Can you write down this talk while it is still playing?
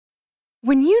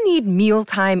When you need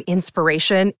mealtime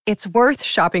inspiration, it's worth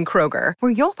shopping Kroger,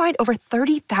 where you'll find over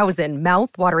 30,000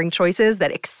 mouth-watering choices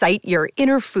that excite your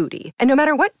inner foodie. And no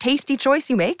matter what tasty choice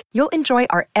you make, you'll enjoy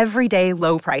our everyday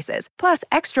low prices, plus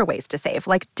extra ways to save,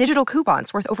 like digital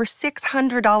coupons worth over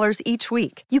 $600 each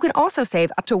week. You can also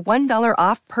save up to $1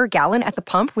 off per gallon at the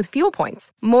pump with fuel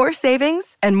points. More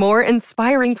savings and more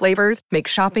inspiring flavors make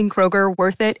shopping Kroger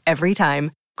worth it every time.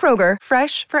 Kroger,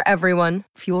 fresh for everyone.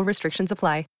 Fuel restrictions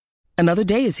apply. Another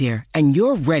day is here, and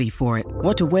you're ready for it.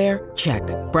 What to wear? Check.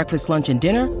 Breakfast, lunch, and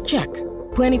dinner? Check.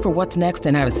 Planning for what's next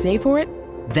and how to save for it?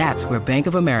 That's where Bank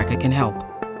of America can help.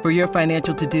 For your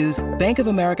financial to-dos, Bank of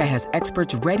America has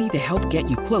experts ready to help get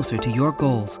you closer to your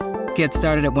goals. Get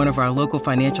started at one of our local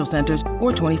financial centers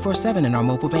or 24/7 in our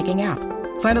mobile banking app.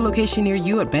 Find a location near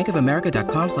you at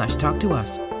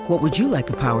bankofamerica.com/talktous. What would you like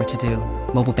the power to do?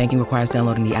 Mobile banking requires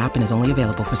downloading the app and is only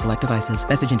available for select devices.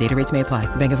 Message and data rates may apply.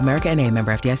 Bank of America N.A.,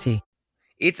 member FDIC.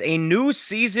 It's a new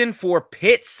season for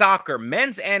Pitt soccer,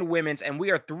 men's and women's, and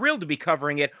we are thrilled to be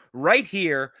covering it right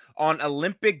here on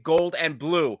Olympic Gold and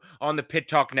Blue on the Pitt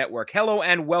Talk Network. Hello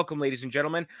and welcome, ladies and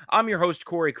gentlemen. I'm your host,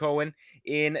 Corey Cohen,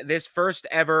 in this first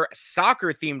ever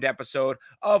soccer-themed episode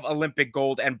of Olympic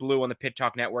Gold and Blue on the Pitt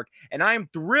Talk Network, and I am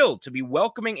thrilled to be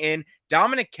welcoming in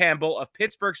Dominic Campbell of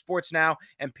Pittsburgh Sports Now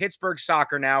and Pittsburgh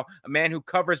Soccer Now, a man who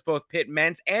covers both Pitt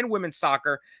men's and women's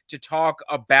soccer, to talk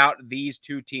about these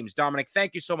two teams. Dominic,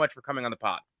 thank you so much for coming on the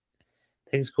pod.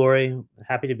 Thanks, Corey.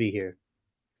 Happy to be here.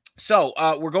 So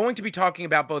we're going to be talking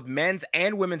about both men's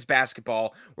and women's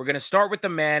basketball. We're going to start with the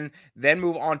men, then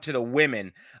move on to the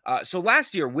women. So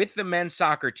last year with the men's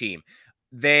soccer team,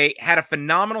 they had a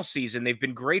phenomenal season. They've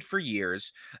been great for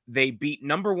years. They beat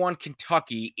number one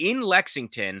Kentucky in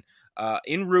Lexington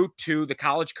en route to the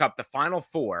College Cup, the Final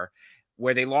Four,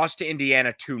 where they lost to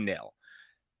Indiana 2-0.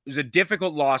 It was a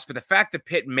difficult loss, but the fact that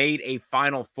Pitt made a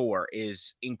Final Four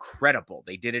is incredible.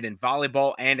 They did it in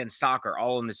volleyball and in soccer,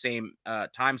 all in the same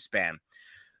time span.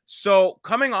 So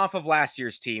coming off of last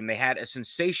year's team, they had a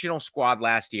sensational squad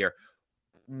last year.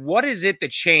 What is it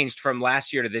that changed from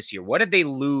last year to this year? What did they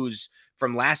lose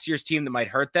from last year's team that might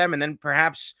hurt them? And then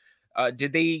perhaps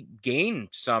did they gain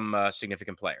some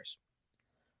significant players?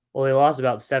 Well, they lost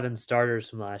about 7 starters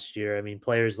from last year. I mean,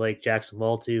 players like Jackson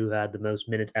Malty, who had the most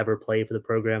minutes ever played for the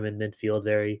program in midfield,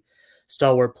 very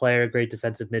stalwart player, great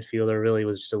defensive midfielder, really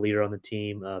was just a leader on the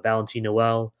team. Valentin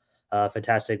Noel,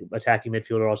 fantastic attacking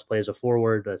midfielder, also plays a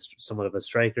forward, somewhat of a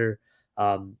striker.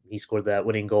 He scored that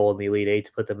winning goal in the Elite Eight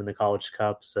to put them in the College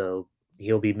Cup, so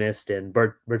he'll be missed. And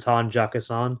Bertrand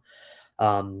Jacquesson,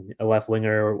 a left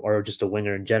winger or just a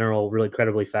winger in general, really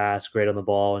incredibly fast, great on the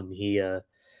ball, and he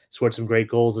scored some great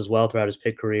goals as well throughout his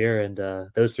Pitt career. And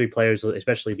those 3 players will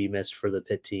especially be missed for the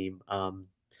Pitt team.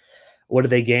 What did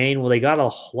they gain? Well, they got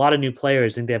a lot of new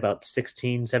players. I think they have about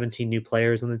 16, 17 new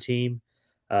players on the team.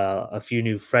 A few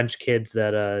new French kids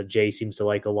that Jay seems to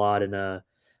like a lot. And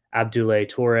Abdoulaye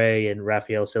Touré and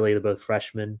Raphael Silly, they're both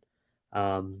freshmen.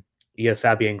 You have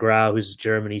Fabien Grau, who's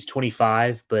German. He's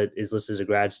 25, but is listed as a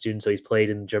grad student. So he's played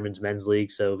in German's men's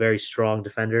league. So very strong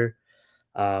defender.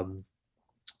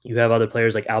 You have other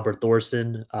players like Albert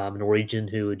Thorsen, Norwegian,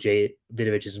 who Jay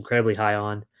Vidovich is incredibly high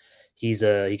on. He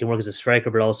can work as a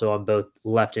striker, but also on both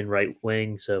left and right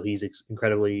wing. So he's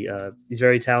incredibly he's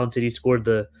very talented. He scored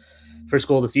the first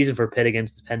goal of the season for Pitt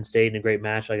against Penn State in a great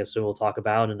match, like I guess we'll talk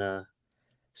about. And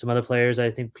some other players I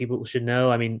think people should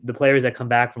know. I mean, the players that come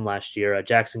back from last year,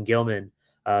 Jackson Gilman,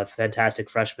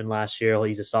 fantastic freshman last year.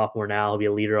 He's a sophomore now. He'll be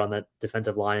a leader on that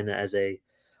defensive line as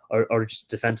or just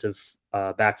defensive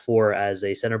back four as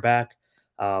a center back.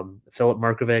 Filip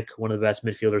Markovic, one of the best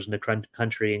midfielders in the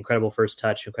country, incredible first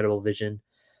touch, incredible vision.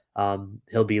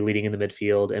 He'll be leading in the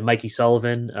midfield. And Mikey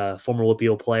Sullivan, former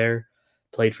WPO player,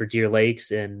 played for Deer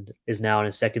Lakes and is now in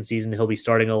his second season. He'll be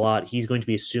starting a lot. He's going to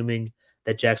be assuming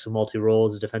that Jackson Malty role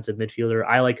as a defensive midfielder.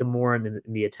 I like him more in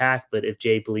the attack, but if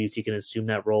Jay believes he can assume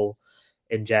that role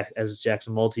as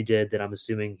Jackson Malty did, then I'm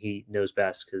assuming he knows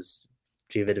best because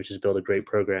Jay Vidovich has built a great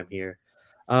program here.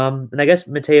 And I guess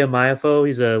Mateo Mayafo,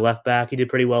 he's a left back. He did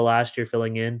pretty well last year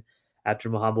filling in after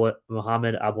Mohamed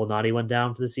Abdelnadi went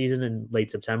down for the season in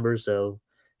late September. So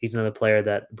he's another player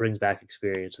that brings back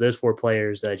experience. So those 4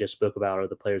 players that I just spoke about are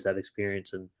the players that have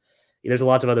experience. And there's a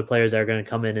lot of other players that are going to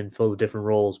come in and fill different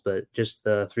roles, but just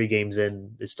the 3 games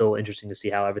in, it's still interesting to see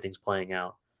how everything's playing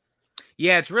out.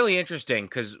 Yeah, it's really interesting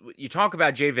because you talk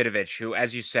about Jay Vidovich, who,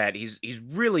 as you said, he's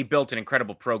really built an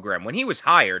incredible program. When he was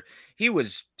hired, he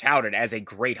was touted as a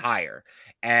great hire.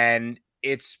 And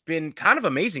it's been kind of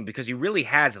amazing because he really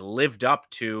has lived up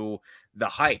to the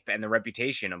hype and the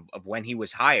reputation of when he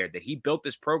was hired, that he built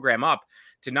this program up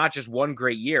to not just one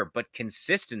great year, but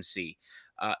consistency.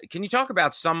 Can you talk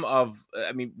about some of,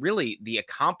 really the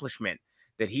accomplishment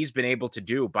that he's been able to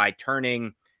do by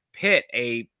turning Pitt,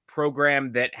 a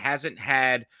program that hasn't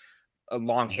had a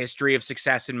long history of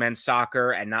success in men's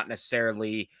soccer and not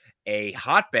necessarily a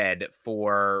hotbed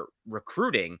for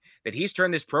recruiting, that he's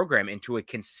turned this program into a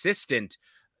consistent,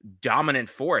 dominant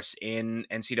force in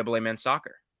NCAA men's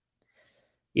soccer?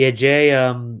 Yeah, Jay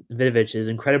Vidovich is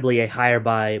incredibly hired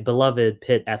by beloved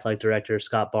Pitt athletic director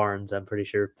Scott Barnes. I'm pretty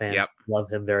sure Yep. fans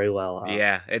love him very well.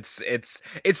 Yeah, it's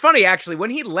funny actually. When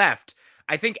he left,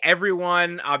 I think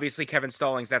everyone, obviously Kevin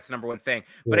Stallings, that's the number one thing.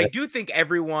 But I do think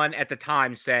everyone at the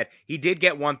time said he did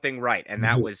get one thing right, and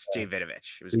that was Jay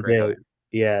Vidovich. It was a great hire.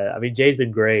 Yeah, I mean Jay's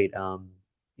been great.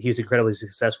 He was incredibly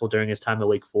successful during his time at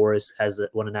Wake Forest. Has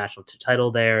won a national title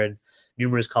there and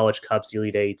numerous college cups,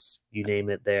 Elite Eights, you name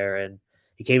it there. And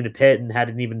he came to Pitt and had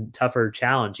an even tougher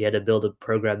challenge. He had to build a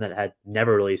program that had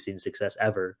never really seen success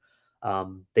ever.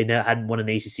 They hadn't won an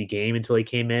ACC game until he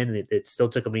came in, and it still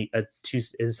took him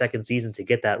a second season to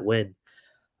get that win.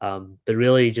 But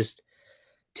really just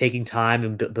taking time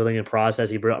and building a process.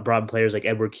 He brought in players like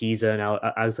Edward Kiza and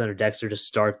Alexander Dexter to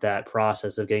start that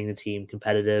process of getting the team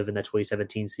competitive in that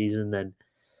 2017 season. Then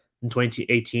in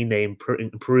 2018, they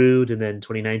improved, and then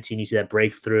 2019, you see that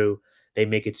breakthrough. They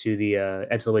make it to the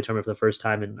NCAA tournament for the first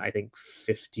time in, I think,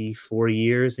 54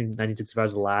 years. I think 1965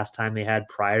 was the last time they had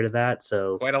prior to that.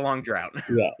 So quite a long drought.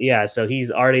 Yeah. So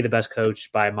he's already the best coach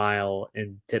by a mile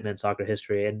in Pitt men's soccer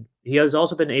history. And he has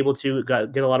also been able to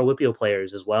get a lot of WPIAL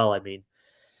players as well. I mean,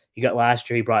 he got last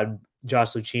year, he brought in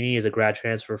Josh Lucchini as a grad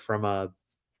transfer from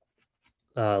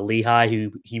Lehigh,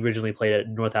 who he originally played at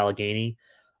North Allegheny.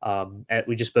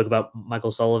 We just spoke about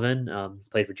Michael Sullivan,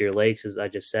 played for Deer Lakes, as I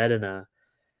just said, and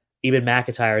Eben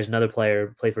McIntyre is another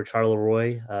player, played for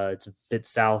Charleroi. It's a bit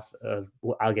south of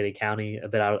Allegheny County, a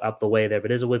bit up the way there, but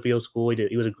it is a WPIAL school.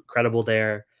 He was incredible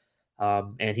there,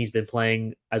 and he's been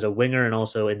playing as a winger and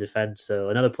also in defense. So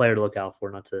another player to look out for,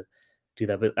 not to do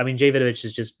that. But I mean, Jay Vidovich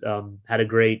has just had a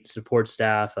great support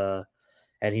staff,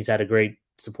 and he's had a great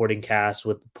supporting cast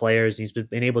with players. He's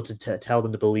been able to tell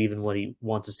them to believe in what he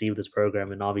wants to see with this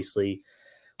program, and obviously,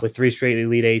 with 3 straight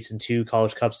Elite Eights and 2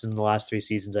 college cups in the last 3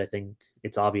 seasons, I think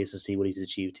it's obvious to see what he's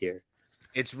achieved here.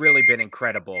 It's really been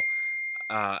incredible.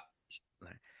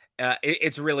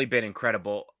 It's really been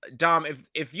incredible. Dom,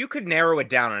 if you could narrow it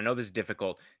down, and I know this is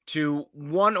difficult, to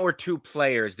 1 or 2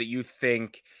 players that you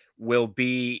think will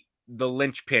be the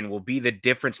linchpin, will be the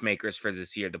difference makers for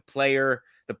this year, the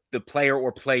player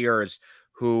or players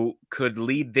who could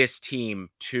lead this team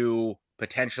to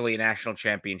potentially a national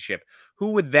championship,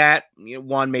 who would that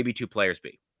 1, maybe 2 players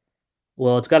be?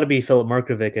 Well, it's got to be Filip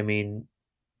Mrkovic. I mean,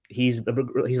 he's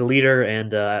a leader,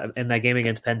 and in that game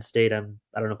against Penn State, I don't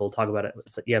know if we'll talk about it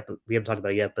yet, but we haven't talked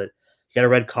about it yet. But he got a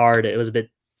red card. It was a bit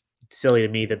silly to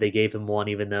me that they gave him one,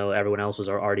 even though everyone else was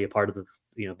already a part of the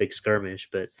big skirmish.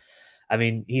 But I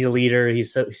mean, he's a leader.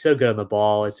 He's so good on the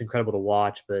ball. It's incredible to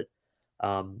watch. But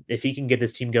if he can get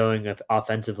this team going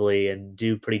offensively and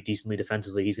do pretty decently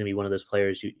defensively, he's going to be one of those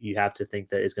players you have to think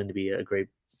that is going to be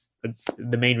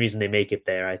the main reason they make it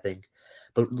there, I think.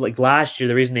 But like last year,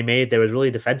 the reason they made it there was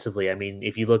really defensively. I mean,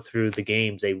 if you look through the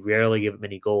games, they rarely give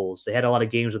many goals. They had a lot of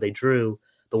games where they drew,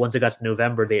 but once it got to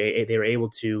November, they were able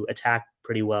to attack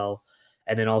pretty well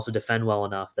and then also defend well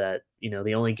enough that,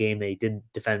 the only game they didn't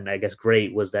defend, I guess,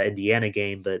 great was that Indiana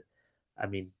game. But I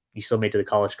mean, you still made it to the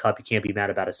College Cup. You can't be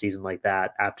mad about a season like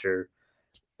that after,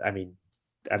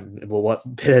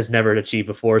 what Pitt has never achieved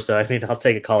before. So, I mean, I'll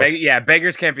take a college.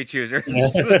 Beggars can't be choosers.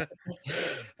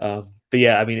 But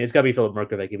yeah, I mean, it's got to be Filip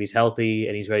Mrkovic. If he's healthy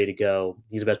and he's ready to go,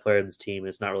 he's the best player in this team.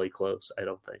 It's not really close, I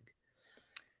don't think.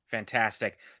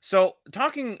 Fantastic. So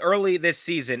talking early this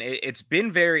season, it's been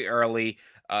very early.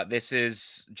 This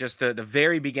is just the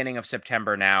very beginning of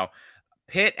September now.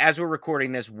 Pitt, as we're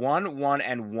recording this,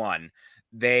 1-1-1.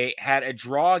 They had a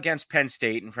draw against Penn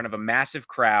State in front of a massive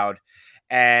crowd.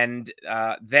 And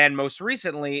then most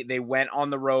recently, they went on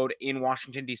the road in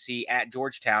Washington, D.C. at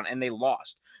Georgetown, and they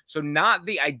lost. So not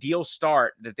the ideal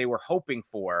start that they were hoping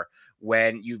for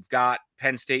when you've got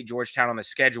Penn State, Georgetown on the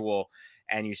schedule,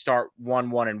 and you start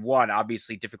 1-1-1,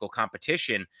 obviously difficult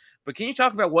competition. But can you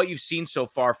talk about what you've seen so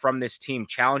far from this team,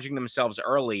 challenging themselves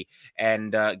early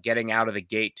and getting out of the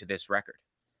gate to this record?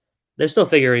 They're still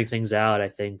figuring things out, I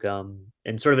think.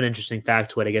 And sort of an interesting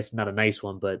factoid, I guess not a nice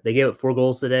one, but they gave up 4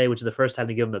 goals today, which is the first time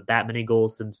they gave them that many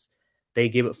goals since they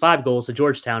gave up 5 goals to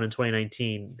Georgetown in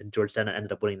 2019, and Georgetown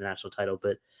ended up winning the national title.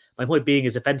 But my point being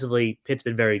is defensively, Pitt's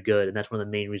been very good, and that's one of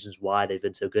the main reasons why they've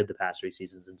been so good the past 3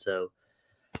 seasons. And so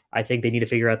I think they need to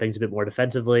figure out things a bit more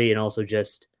defensively and also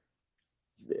just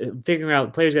figuring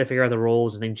out players got to figure out the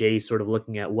roles. I think Jay's sort of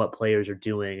looking at what players are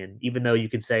doing, and even though you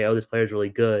can say, "Oh, this player's really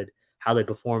good," how they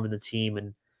perform in the team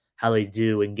and how they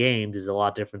do in games is a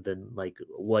lot different than like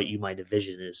what you might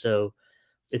envision is. So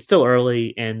it's still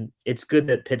early, and it's good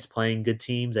that Pitt's playing good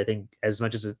teams. I think as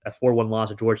much as a 4-1 loss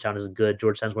to Georgetown isn't good,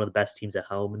 Georgetown's one of the best teams at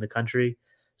home in the country.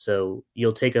 So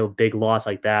you'll take a big loss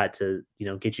like that to,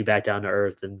 get you back down to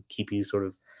earth and keep you sort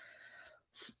of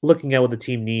looking at what the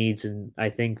team needs. And I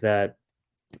think that,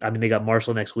 they got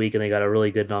Marshall next week, and they got a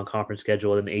really good non-conference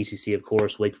schedule. And the ACC, of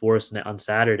course, Wake Forest on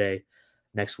Saturday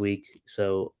next week.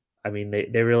 So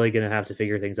they're really going to have to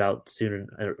figure things out sooner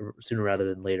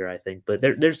rather than later, I think. But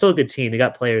they're still a good team. They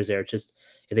got players there. Just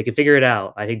if they can figure it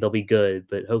out, I think they'll be good.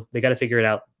 But they got to figure it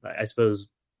out. I suppose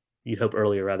you'd hope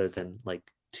earlier rather than like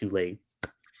too late.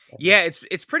 Yeah,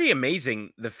 it's pretty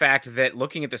amazing the fact that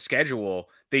looking at the schedule,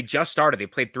 they just started. They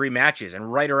played 3 matches,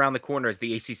 and right around the corner is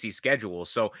the ACC schedule.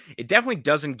 So it definitely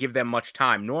doesn't give them much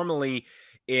time. Normally,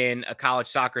 in a college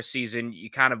soccer season, you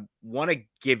kind of want to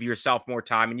give yourself more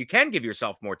time, and you can give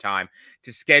yourself more time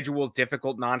to schedule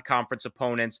difficult non-conference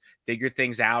opponents, figure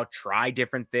things out, try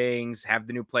different things, have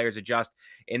the new players adjust.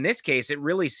 In this case, it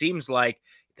really seems like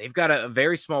they've got a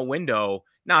very small window.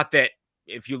 Not that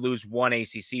if you lose one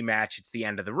ACC match, it's the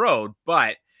end of the road,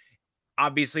 but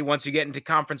obviously once you get into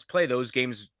conference play, those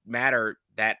games matter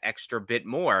that extra bit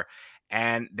more.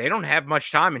 And they don't have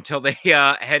much time until they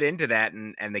head into that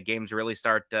and the games really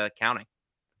start counting.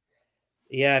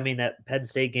 Yeah, that Penn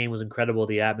State game was incredible.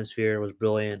 The atmosphere was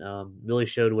brilliant. Really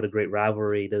showed what a great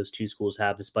rivalry those two schools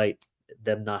have, despite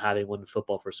them not having won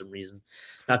football for some reason.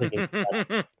 Nothing against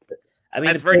that.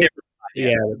 That's very different.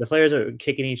 Yeah, the players are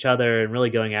kicking each other and really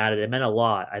going at it. It meant a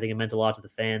lot. I think it meant a lot to the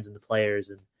fans and the players.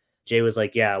 And Jay was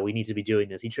like, "Yeah, we need to be doing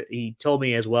this." He told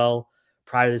me as well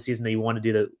prior to the season that he wanted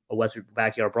to do the Western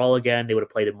Backyard Brawl again. They would have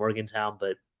played in Morgantown,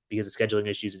 but because of scheduling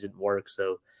issues, it didn't work.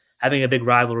 So having a big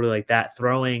rivalry like that,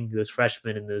 throwing those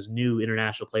freshmen and those new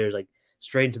international players like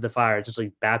straight into the fire,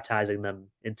 essentially baptizing them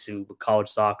into college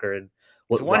soccer. And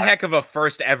it's one heck of a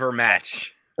first ever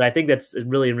match. But I think that's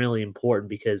really, really important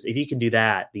because if you can do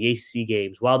that, the ACC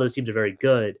games, while those teams are very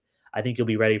good, I think you'll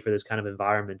be ready for those kind of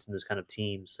environments and those kind of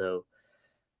teams. So,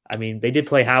 they did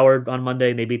play Howard on Monday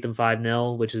and they beat them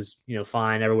 5-0, which is,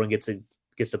 fine. Everyone gets to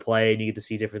play and you get to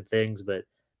see different things. But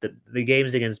the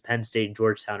games against Penn State and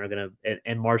Georgetown are going to,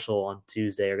 and Marshall on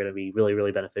Tuesday are going to be really,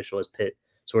 really beneficial as Pitt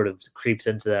sort of creeps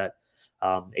into that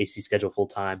AC schedule full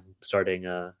time starting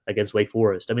against Wake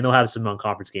Forest. They'll have some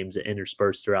non-conference games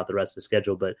interspersed throughout the rest of the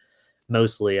schedule, but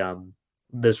mostly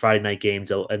those Friday night games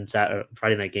they'll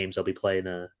be playing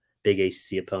a big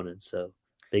ACC opponent. So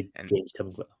big games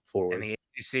coming forward. And the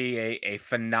ACC, a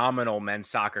phenomenal men's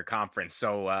soccer conference.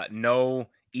 So no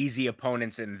easy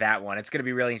opponents in that one. It's going to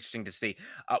be really interesting to see.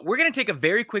 We're going to take a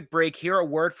very quick break, hear a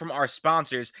word from our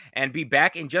sponsors, and be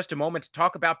back in just a moment to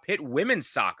talk about Pitt women's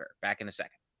soccer. Back in a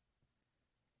second.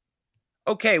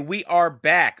 Okay, we are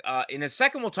back. In a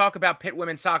second, we'll talk about Pitt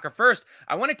women's soccer. First,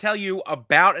 I want to tell you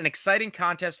about an exciting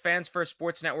contest Fans First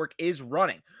Sports Network is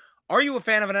running. Are you a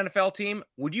fan of an NFL team?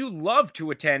 Would you love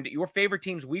to attend your favorite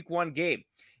team's Week 1 game?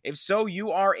 If so,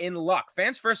 you are in luck.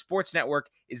 Fans First Sports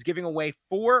Network is giving away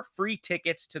 4 free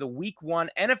tickets to the Week 1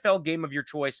 NFL game of your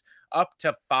choice, up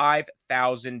to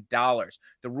 $5,000.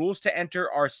 The rules to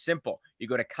enter are simple. You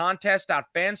go to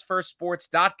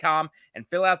contest.fansfirstsports.com and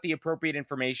fill out the appropriate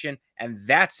information, and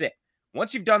that's it.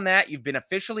 Once you've done that, you've been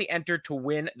officially entered to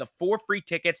win the 4 free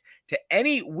tickets to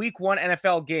any Week 1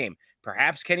 NFL game.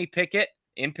 Perhaps Kenny Pickett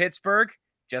in Pittsburgh?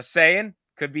 Just saying.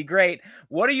 Could be great.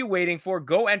 What are you waiting for?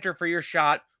 Go enter for your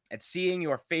shot at seeing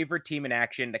your favorite team in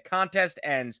action. The contest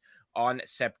ends on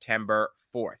September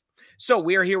 4th. So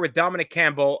we are here with Dominic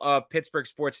Campbell of Pittsburgh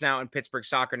Sports Now and Pittsburgh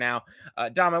Soccer Now.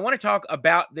 Dom, I want to talk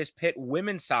about this Pitt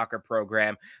women's soccer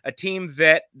program, a team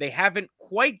that they haven't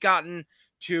quite gotten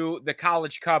to the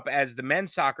College Cup as the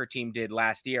men's soccer team did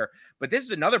last year. But this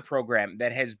is another program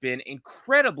that has been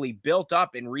incredibly built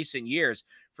up in recent years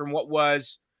from what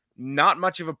was not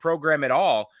much of a program at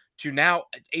all to now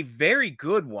a very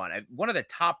good one of the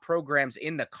top programs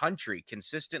in the country,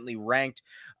 consistently ranked.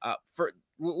 For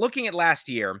looking at last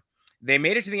year, they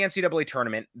made it to the NCAA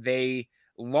tournament. They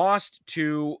lost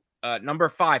to number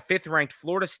 5, 5th ranked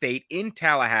Florida State in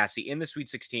Tallahassee in the Sweet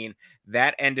 16.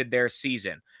 That ended their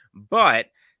season. But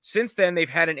since then, they've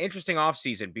had an interesting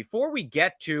offseason. Before we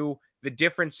get to the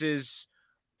differences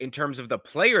in terms of the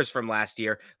players from last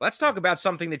year, let's talk about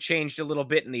something that changed a little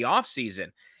bit in the offseason.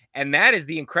 And that is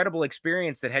the incredible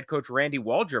experience that head coach Randy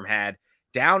Waldrum had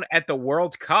down at the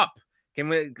World Cup.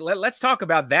 Let's talk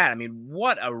about that.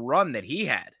 What a run that he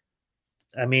had.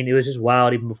 I mean, it was just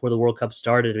wild even before the World Cup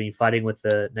started. I mean, fighting with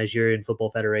the Nigerian Football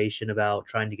Federation about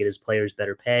trying to get his players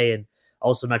better pay, and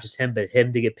also not just him, but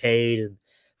him to get paid, and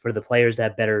for the players to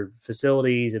have better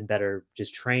facilities and better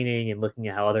just training, and looking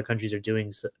at how other countries are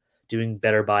doing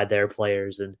better by their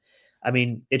players. And I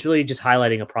mean, it's really just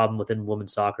highlighting a problem within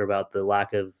women's soccer about the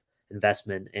lack of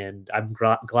investment. And I'm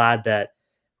glad that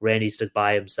Randy stood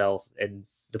by himself and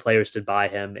the players stood by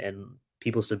him and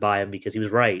people stood by him, because he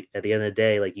was right. At the end of the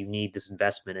day, like, you need this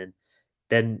investment. And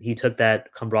then he took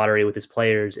that camaraderie with his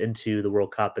players into the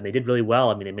World Cup, and they did really well.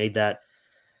 I mean, they made that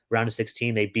round of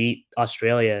 16. They beat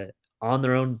Australia on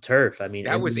their own turf. I mean,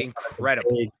 that was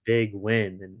incredible. Big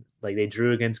win. And like, they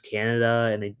drew against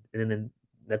Canada, and then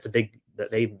that's a big,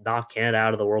 they knocked Canada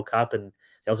out of the World Cup, and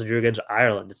they also drew against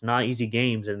Ireland. It's not easy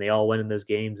games, and they all went in those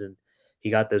games, and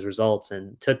he got those results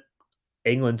and took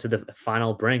England to the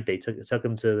final brink. They took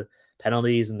them to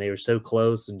penalties, and they were so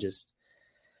close, and just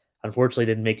unfortunately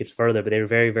didn't make it further. But they were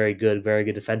very, very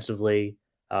good defensively.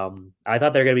 I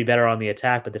thought they were going to be better on the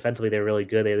attack, but defensively they were really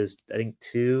good. They had I think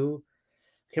two.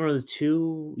 I can't remember. It was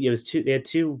two. Yeah, it was two. They had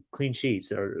 2 clean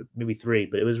sheets, or maybe 3.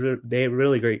 But it was they were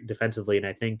really great defensively, and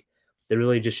I think that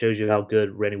really just shows you how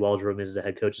good Randy Waldrum is as a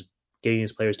head coach, getting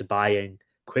his players to buy in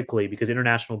quickly, because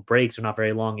international breaks are not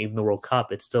very long. Even the World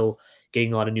Cup, it's still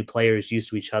getting a lot of new players used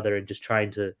to each other and just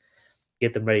trying to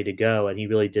get them ready to go. And he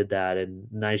really did that. And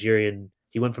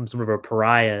he went from sort of a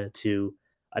pariah to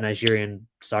a Nigerian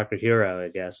soccer hero, I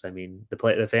guess. I mean,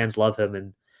 the fans love him,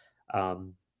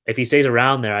 and if he stays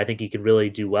around there, I think he could really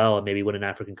do well and maybe win an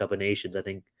African Cup of Nations. I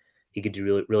think he could do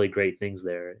really, really great things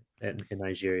there in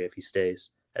Nigeria if he stays.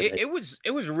 It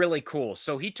was really cool.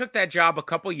 So he took that job a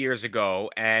couple years ago,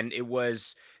 and it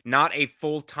was not a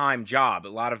full-time job. A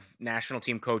lot of national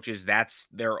team coaches, that's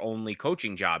their only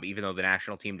coaching job, even though the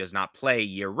national team does not play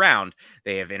year-round.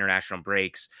 They have international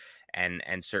breaks and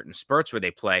certain spurts where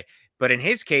they play. But in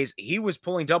his case, he was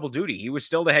pulling double duty. He was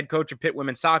still the head coach of Pitt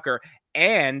women's soccer,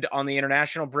 and on the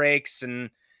international breaks, and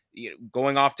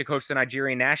going off to coach the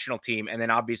Nigerian national team, and then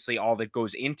obviously all that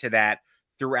goes into that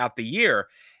throughout the year.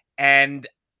 And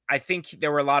I think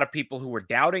there were a lot of people who were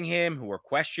doubting him, who were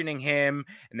questioning him.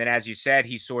 And then, as you said,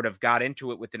 he sort of got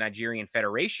into it with the Nigerian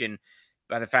Federation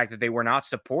by the fact that they were not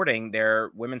supporting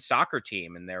their women's soccer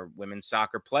team and their women's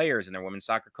soccer players and their women's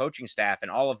soccer coaching staff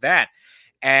and all of that.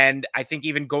 And I think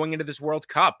even going into this World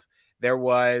Cup, there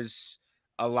was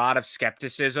a lot of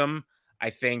skepticism.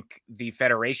 I think the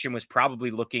Federation was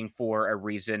probably looking for a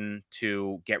reason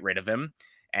to get rid of him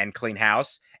and clean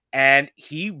house. And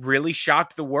he really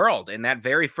shocked the world in that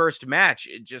very first match.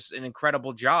 Just an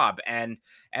incredible job. And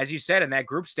as you said, in that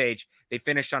group stage, they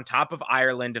finished on top of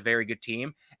Ireland, a very good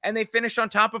team. And they finished on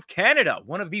top of Canada,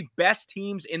 one of the best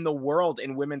teams in the world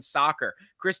in women's soccer.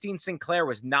 Christine Sinclair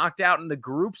was knocked out in the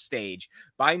group stage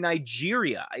by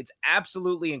Nigeria. It's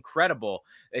absolutely incredible.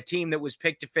 A team that was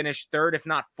picked to finish 3rd, if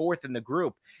not 4th in the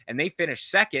group. And they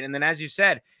finished 2nd. And then, as you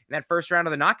said, in that first round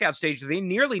of the knockout stage, they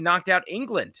nearly knocked out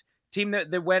England, team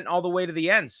that went all the way to the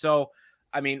end. So,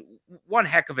 I mean, one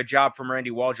heck of a job from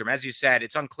Randy Waldrum. As you said,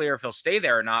 it's unclear if he'll stay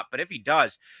there or not, but if he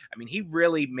does, I mean, he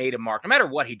really made a mark. No matter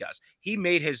what he does, he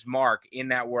made his mark in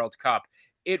that World Cup.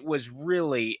 It was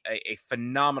really a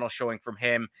phenomenal showing from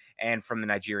him and from the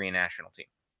Nigerian national team.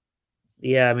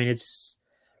 Yeah, I mean, it's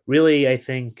really, I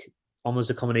think,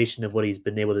 almost a culmination of what he's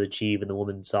been able to achieve in the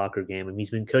women's soccer game. I mean, he's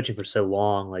been coaching for so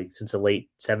long, like since the late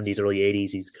 70s, early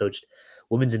 80s. He's coached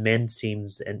women's and men's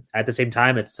teams, and at the same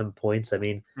time at some points, I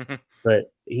mean,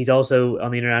 but he's also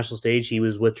on the international stage. He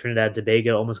was with Trinidad and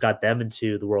Tobago, almost got them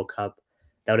into the World Cup.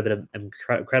 That would have been an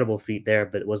incredible feat there,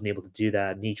 but wasn't able to do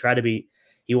that. And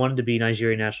he wanted to be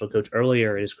Nigerian national coach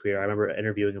earlier in his career. I remember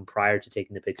interviewing him prior to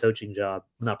taking the Pitt coaching job.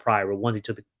 Not prior, but once he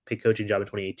took the Pitt coaching job in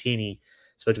 2018, he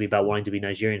spoke to me about wanting to be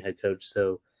Nigerian head coach.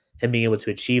 So him being able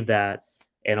to achieve that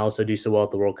and also do so well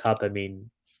at the World Cup, I mean,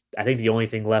 I think the only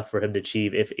thing left for him to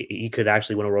achieve, if he could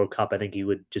actually win a World Cup, I think he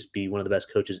would just be one of the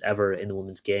best coaches ever in the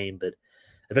women's game, but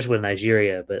especially with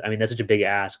Nigeria. But I mean, that's such a big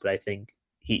ask, but I think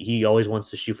he always wants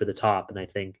to shoot for the top. And I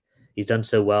think he's done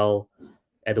so well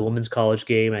at the women's college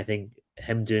game. I think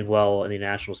him doing well on the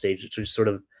national stage just sort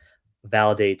of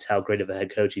validates how great of a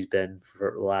head coach he's been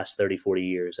for the last 30, 40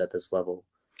 years at this level.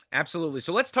 Absolutely.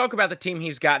 So let's talk about the team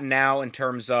he's got now in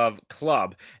terms of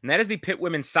club, and that is the Pitt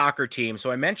women's soccer team.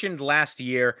 So I mentioned last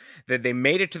year that they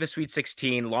made it to the Sweet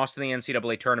 16, lost in the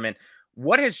NCAA tournament.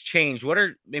 What has changed? What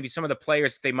are maybe some of the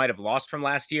players that they might have lost from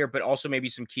last year, but also maybe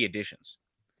some key additions?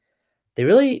 They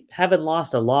really haven't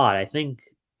lost a lot. I think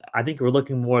we're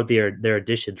looking more at their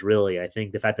additions, really. I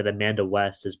think the fact that Amanda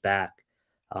West is back,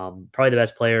 probably the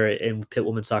best player in Pitt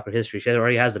women's soccer history. She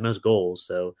already has the most goals.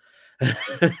 So,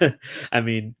 I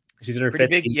mean, She's in her Pretty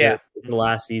fifth big, year yeah. the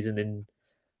last season,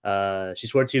 and she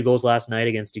scored 2 goals last night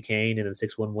against Duquesne in a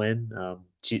 6-1 win.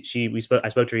 I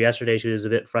spoke to her yesterday. She was a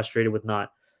bit frustrated with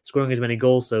not scoring as many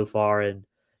goals so far, and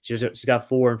she's got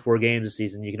 4 in 4 games this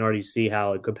season. You can already see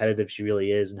how competitive she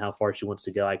really is and how far she wants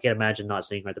to go. I can't imagine not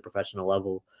seeing her at the professional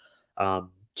level.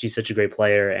 She's such a great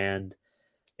player, and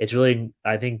it's really,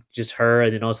 I think, just her,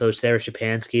 and then also Sarah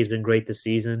Shapansky has been great this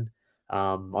season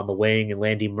on the wing, and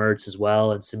Landy Mertz as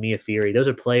well, and Samia Fury. Those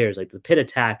are players. Like, the Pitt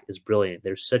attack is brilliant.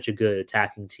 They're such a good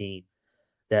attacking team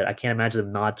that I can't imagine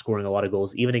them not scoring a lot of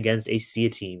goals, even against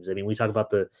ACC teams. I mean, we talk about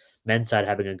the men's side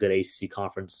having a good ACC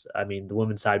conference. I mean, the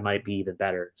women's side might be even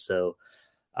better. So,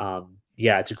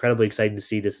 yeah, it's incredibly exciting to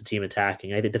see this team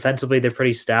attacking. I think defensively, they're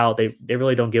pretty stout. They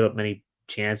really don't give up many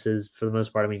chances for the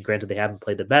most part. I mean, granted, they haven't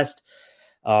played the best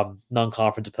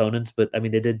non-conference opponents, but I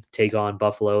mean, they did take on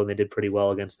Buffalo and they did pretty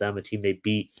well against them, a team they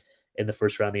beat in the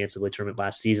first round of the NCAA tournament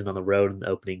last season on the road in the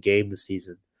opening game this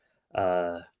season.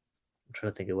 I'm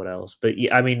trying to think of what else, but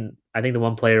yeah, I mean, I think the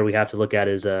one player we have to look at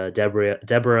is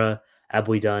Deborah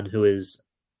Abuidun, who is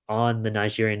on the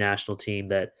Nigerian national team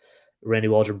that Randy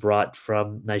Waldron brought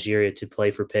from Nigeria to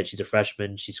play for Pitt. She's a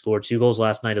freshman. She scored 2 goals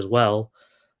last night as well.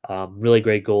 Really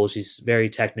great goals. She's very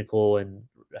technical and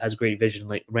has great vision.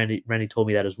 Like Randy told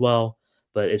me that as well,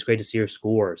 but it's great to see her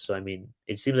score. So, I mean,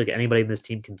 it seems like anybody in this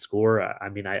team can score. I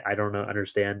mean, I don't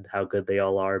understand how good they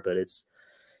all are, but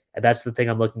that's the thing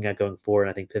I'm looking at going forward.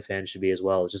 And I think Pitt fans should be as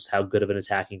well. Just how good of an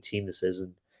attacking team this is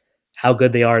and how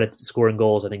good they are at scoring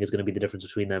goals. I think is going to be the difference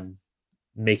between them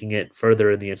making it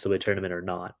further in the NCAA tournament or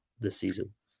not this season.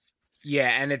 Yeah,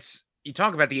 and you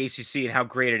talk about the ACC and how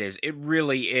great it is. It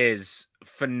really is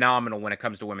phenomenal when it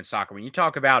comes to women's soccer. When you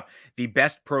talk about the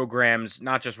best programs,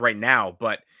 not just right now,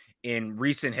 but in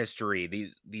recent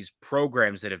history, these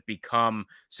programs that have become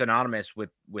synonymous with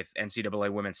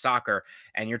NCAA women's soccer,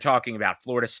 and you're talking about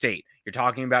Florida State, you're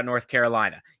talking about North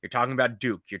Carolina, you're talking about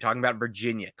Duke, you're talking about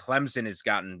Virginia, Clemson has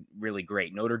gotten really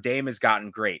great, Notre Dame has gotten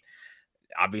great.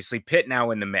 Obviously, Pitt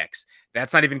now in the mix.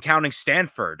 That's not even counting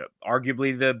Stanford,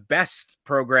 arguably the best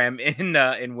program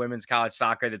in women's college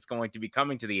soccer that's going to be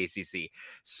coming to the ACC.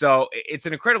 So it's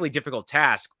an incredibly difficult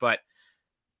task. But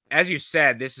as you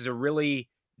said, this is a really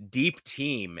deep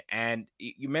team. And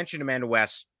you mentioned Amanda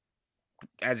West.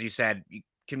 As you said, you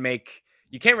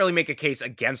can't really make a case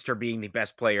against her being the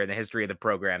best player in the history of the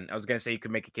program. I was going to say you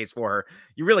could make a case for her.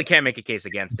 You really can't make a case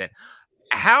against it.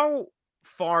 How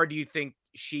far do you think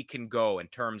she can go in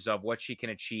terms of what she can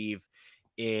achieve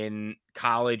in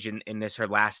college in this her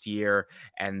last year,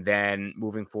 and then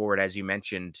moving forward, as you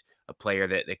mentioned, a player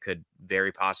that could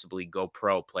very possibly go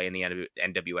pro, play in the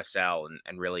NWSL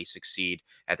and really succeed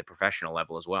at the professional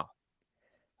level as well?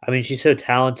 I mean, she's so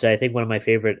talented. I think one of my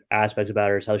favorite aspects about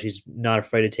her is how she's not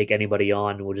afraid to take anybody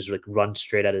on and will just like run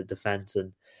straight out of defense.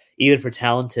 And even for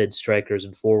talented strikers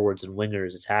and forwards and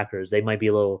wingers, attackers, they might be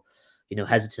a little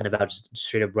hesitant about just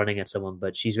straight up running at someone,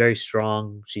 but she's very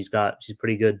strong. She's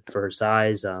pretty good for her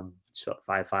size. She's about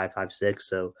 5'5", 5'6",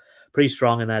 so pretty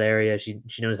strong in that area. She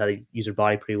knows how to use her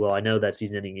body pretty well. I know that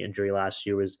season-ending injury last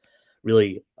year was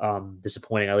really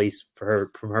disappointing, at least for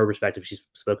her, from her perspective. She's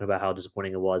spoken about how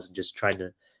disappointing it was and just trying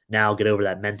to now get over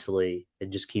that mentally and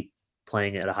just keep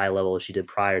playing at a high level as she did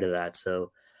prior to that.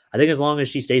 So I think as long as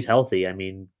she stays healthy, I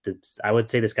mean, I would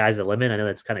say the sky's the limit. I know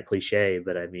that's kind of cliche,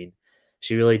 but I mean,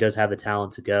 she really does have the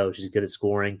talent to go. She's good at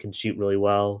scoring, can shoot really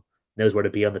well, knows where to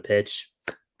be on the pitch.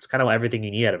 It's kind of everything you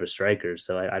need out of a striker.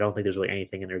 So I don't think there's really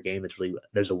anything in her game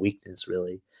there's a weakness,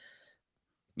 really.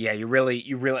 Yeah, you really,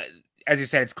 as you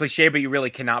said, it's cliche, but you really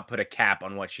cannot put a cap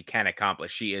on what she can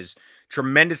accomplish. She is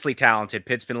tremendously talented.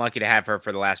 Pitt's been lucky to have her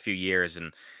for the last few years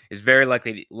and is very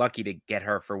lucky to get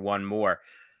her for one more.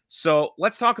 So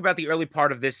let's talk about the early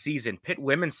part of this season. Pitt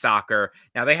women's soccer.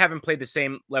 Now, they haven't played the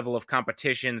same level of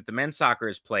competition that the men's soccer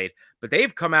has played, but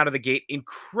they've come out of the gate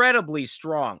incredibly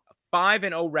strong.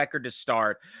 5-0 record to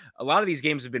start. A lot of these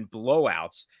games have been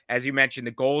blowouts. As you mentioned,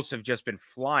 the goals have just been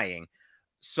flying.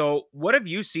 So what have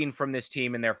you seen from this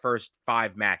team in their first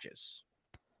 5 matches?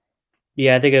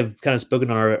 Yeah, I think I've kind of spoken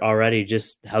already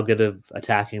just how good of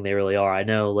attacking they really are. I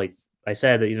know, like I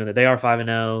said, that that they are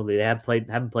 5-0. They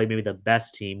haven't played maybe the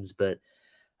best teams, but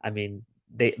I mean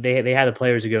they have the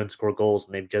players to go and score goals,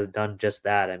 and they've just done just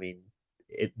that. I mean,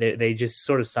 they just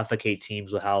sort of suffocate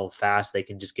teams with how fast they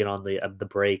can just get on the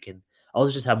break, and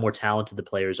also just how more talented the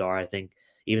players are. I think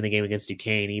even the game against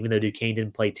Duquesne, even though Duquesne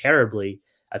didn't play terribly,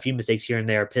 a few mistakes here and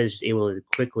there, Pitt is just able to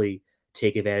quickly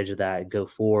take advantage of that and go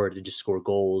forward and just score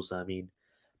goals. I mean,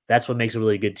 that's what makes a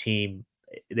really good team.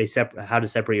 How to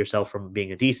separate yourself from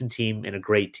being a decent team and a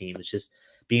great team. It's just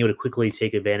being able to quickly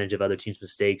take advantage of other teams'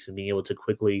 mistakes and being able to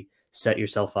quickly set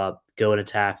yourself up, go and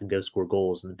attack, and go score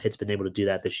goals. And Pitt's been able to do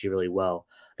that this year really well.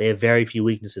 They have very few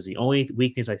weaknesses. The only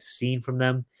weakness I've seen from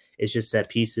them is just set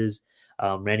pieces.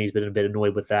 Randy's been a bit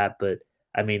annoyed with that, but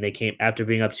I mean, they came after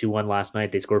being up 2-1 last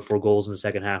night. They scored 4 goals in the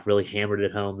second half, really hammered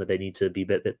it home that they need to be a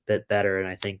bit better. And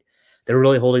I think they're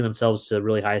really holding themselves to a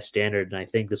really high standard. And I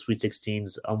think the Sweet 16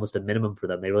 is almost a minimum for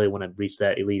them. They really want to reach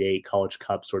that Elite Eight College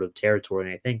Cup sort of territory.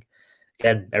 And I think,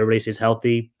 again, everybody stays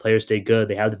healthy, players stay good.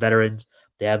 They have the veterans.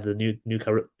 They have the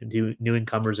new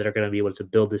incomers that are going to be able to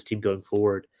build this team going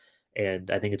forward. And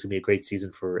I think it's going to be a great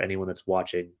season for anyone that's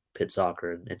watching Pitt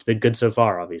soccer. And it's been good so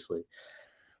far, obviously.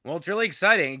 Well, it's really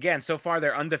exciting. Again, so far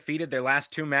they're undefeated. Their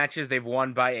last 2 matches, they've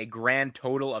won by a grand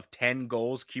total of 10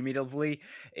 goals cumulatively.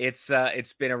 It's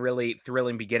been a really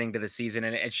thrilling beginning to the season,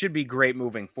 and it should be great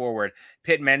moving forward.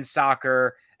 Pitt men's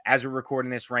soccer, as we're recording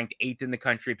this, ranked 8th in the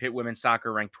country. Pitt women's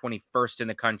soccer ranked 21st in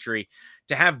the country.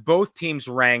 To have both teams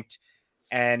ranked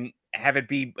and have it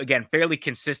be, again, fairly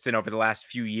consistent over the last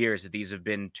few years that these have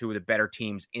been 2 of the better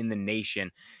teams in the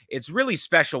nation, it's really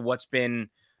special what's been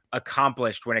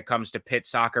accomplished when it comes to Pitt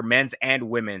soccer, men's and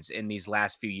women's, in these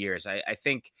last few years. I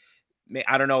think,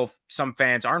 I don't know if some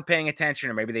fans aren't paying attention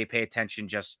or maybe they pay attention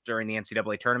just during the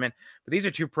NCAA tournament, but these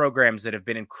are 2 programs that have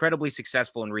been incredibly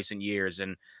successful in recent years.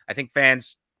 And I think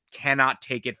fans cannot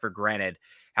take it for granted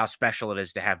how special it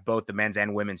is to have both the men's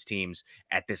and women's teams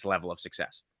at this level of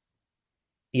success.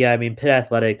 Yeah, I mean, Pitt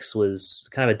Athletics was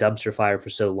kind of a dumpster fire for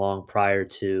so long prior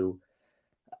to,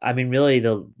 I mean, really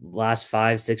the last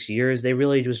 5-6 years, they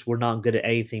really just were not good at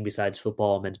anything besides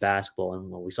football and men's basketball. And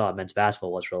what we saw at men's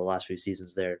basketball was for the last few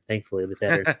seasons there, thankfully, a bit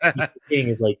better. The thing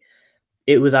is, like,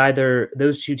 it was either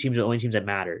those 2 teams are the only teams that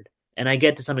mattered. And I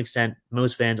get to some extent,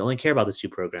 most fans only care about those 2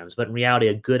 programs. But in reality,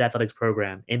 a good athletics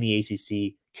program in the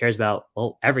ACC cares about,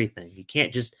 well, everything. You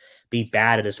can't just be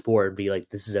bad at a sport and be like,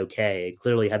 this is okay. And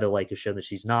clearly Heather Lyke has shown that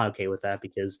she's not okay with that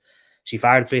because she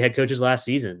fired 3 head coaches last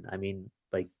season. I mean,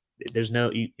 like, there's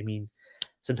no, I mean,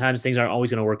 sometimes things aren't always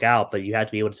going to work out, but you have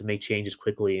to be able to make changes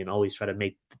quickly and always try to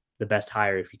make the best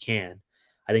hire if you can.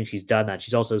 I think she's done that.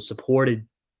 She's also supported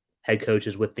head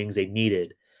coaches with things they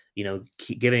needed, you know,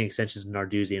 giving extensions to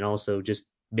Narduzzi and also just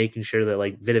making sure that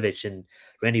like Vidovich and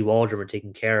Randy Waldrum are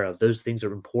taken care of. Those things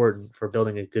are important for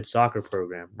building a good soccer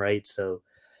program, right? So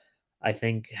I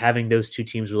think having those 2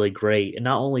 teams really great, and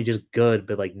not only just good,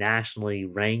 but like nationally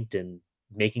ranked and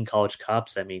making college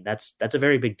cups. I mean, that's a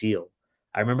very big deal.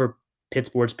 I remember Pitt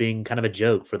sports being kind of a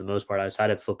joke for the most part outside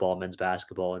of football and men's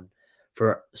basketball. And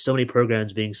for so many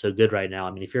programs being so good right now,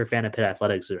 I mean, if you're a fan of Pitt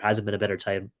Athletics, there hasn't been a better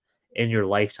time in your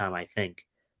lifetime, I think,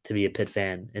 to be a Pitt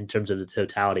fan in terms of the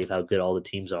totality of how good all the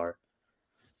teams are.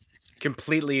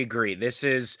 Completely agree. This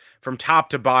is, from top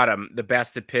to bottom, the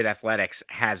best that Pitt Athletics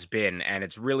has been, and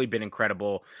it's really been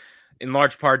incredible, in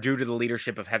large part due to the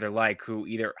leadership of Heather Lyke, who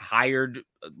either hired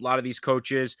a lot of these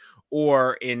coaches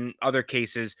or in other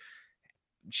cases,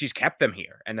 she's kept them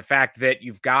here. And the fact that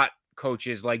you've got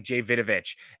coaches like Jay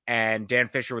Vidovich and Dan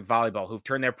Fisher with volleyball who've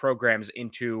turned their programs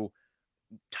into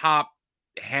top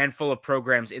handful of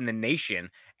programs in the nation,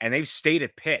 and they've stayed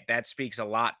at Pitt, that speaks a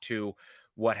lot to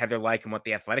what Heather Lyke and what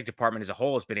the athletic department as a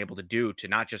whole has been able to do to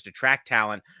not just attract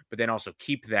talent, but then also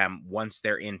keep them once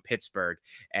they're in Pittsburgh.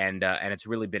 And it's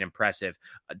really been impressive.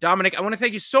 Dominic, I want to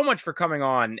thank you so much for coming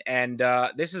on. And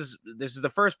this is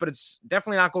the first, but it's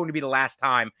definitely not going to be the last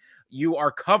time you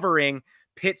are covering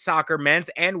Pitt soccer, men's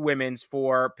and women's,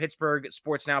 for Pittsburgh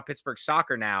Sports Now, Pittsburgh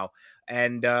Soccer Now.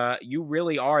 And you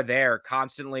really are there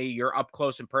constantly. You're up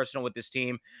close and personal with this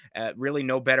team. Really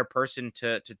no better person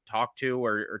to talk to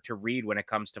or to read when it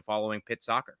comes to following Pitt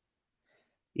soccer.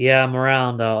 Yeah, I'm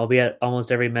around. I'll be at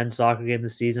almost every men's soccer game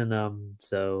this season.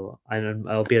 So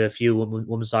I'll be at a few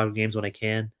women's soccer games when I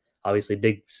can. Obviously,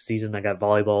 big season. I got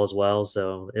volleyball as well.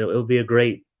 So it'll be a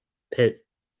great Pitt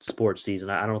sports season.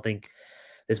 I don't think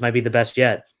this might be the best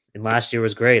yet. And last year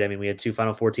was great. I mean, we had 2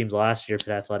 Final Four teams last year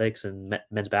for athletics, and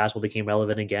men's basketball became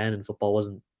relevant again, and football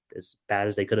wasn't as bad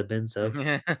as they could have been. So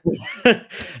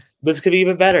this could be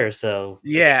even better. So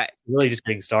yeah, it's really just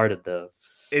getting started, though.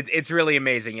 It's really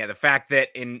amazing. Yeah, the fact that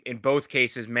in both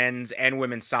cases, men's and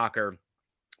women's soccer,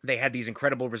 they had these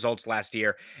incredible results last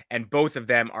year, and both of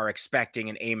them are expecting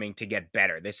and aiming to get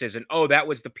better. This isn't, oh, that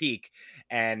was the peak,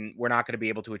 and we're not going to be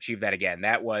able to achieve that again.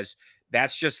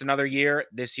 That's just another year.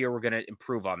 This year, we're going to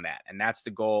improve on that. And that's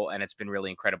the goal. And it's been really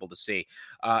incredible to see.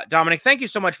 Dominic, thank you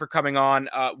so much for coming on.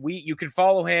 You can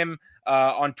follow him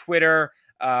on Twitter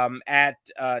at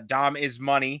Dom is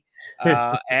Money.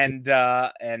 And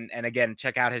again,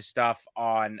 check out his stuff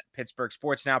on Pittsburgh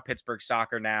Sports Now, Pittsburgh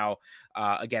Soccer Now.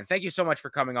 Again, thank you so much for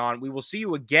coming on. We will see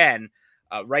you again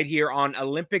right here on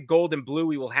Olympic Gold and Blue.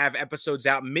 We will have episodes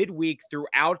out midweek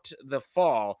throughout the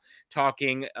fall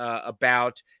talking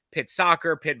about Pitt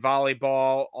soccer, Pitt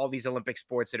volleyball, all these Olympic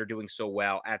sports that are doing so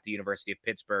well at the University of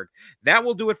Pittsburgh. That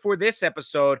will do it for this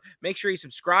episode. Make sure you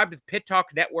subscribe to the Pitt Talk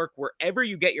Network wherever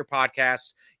you get your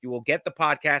podcasts. You will get the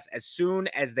podcast as soon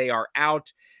as they are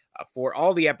out for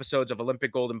all the episodes of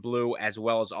Olympic Gold and Blue, as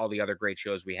well as all the other great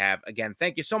shows we have. Again,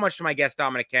 thank you so much to my guest,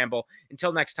 Dominic Campbell.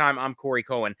 Until next time, I'm Corey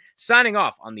Cohen, signing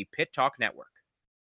off on the Pitt Talk Network.